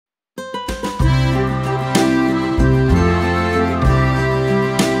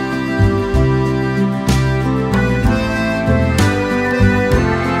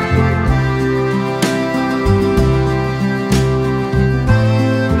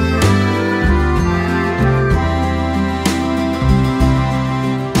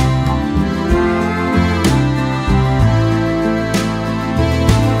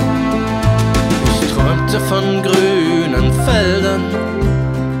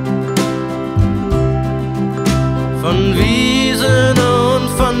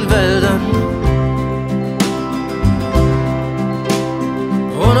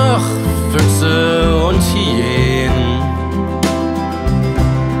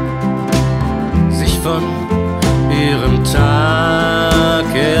von ihrem Tag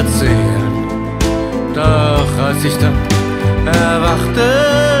erzählen. Doch als ich dann erwachte,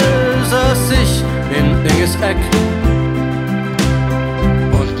 saß ich in Inges Eck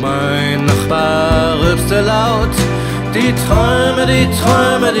und mein Nachbar rülpste laut: Die Träume, die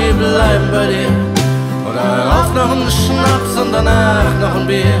bleiben bei dir. Oder auf noch ein Schnaps und danach noch ein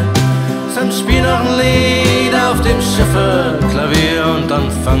Bier. Sam spielt noch ein Lied auf dem Schiffe-Klavier und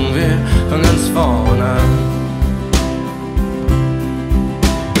dann fangen wir von ganz vorne an.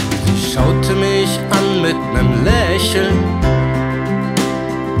 Sie schaute mich an mit nem Lächeln,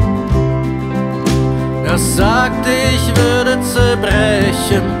 das sagte, ich würde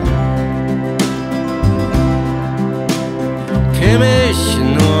zerbrechen. Käme ich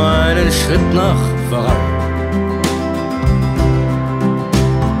nur einen Schritt nach voran,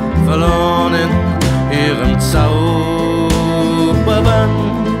 verloren in ihrem Zauberbann.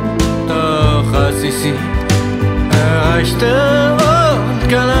 Doch als ich sie erreichte und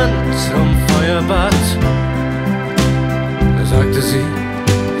galant um Feuer bat, da sagte sie,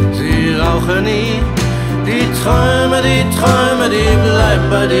 sie rauche nie. Die Träume, die bleiben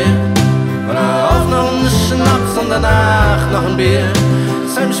bei dir. Und auf noch ein Schnaps und danach noch ein Bier.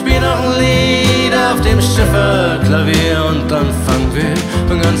 Sam spielt noch ein Lied auf dem Schiffe-Klavier und dann fangen wir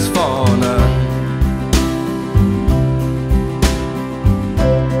von ganz vorne an.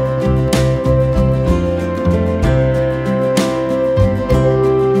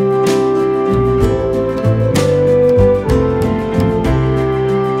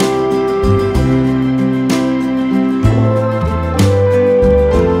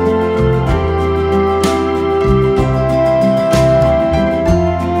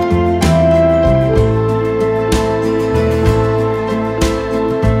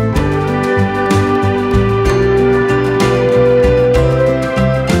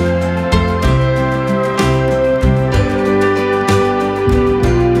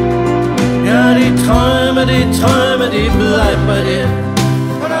 Die Träume, die bleiben bei dir.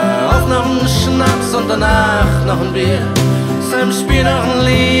 Oder auf noch ein Schnaps und danach noch ein Bier. Sam spielt noch ein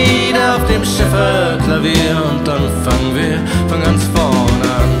Lied auf dem Schiffe-Klavier und dann fangen wir von ganz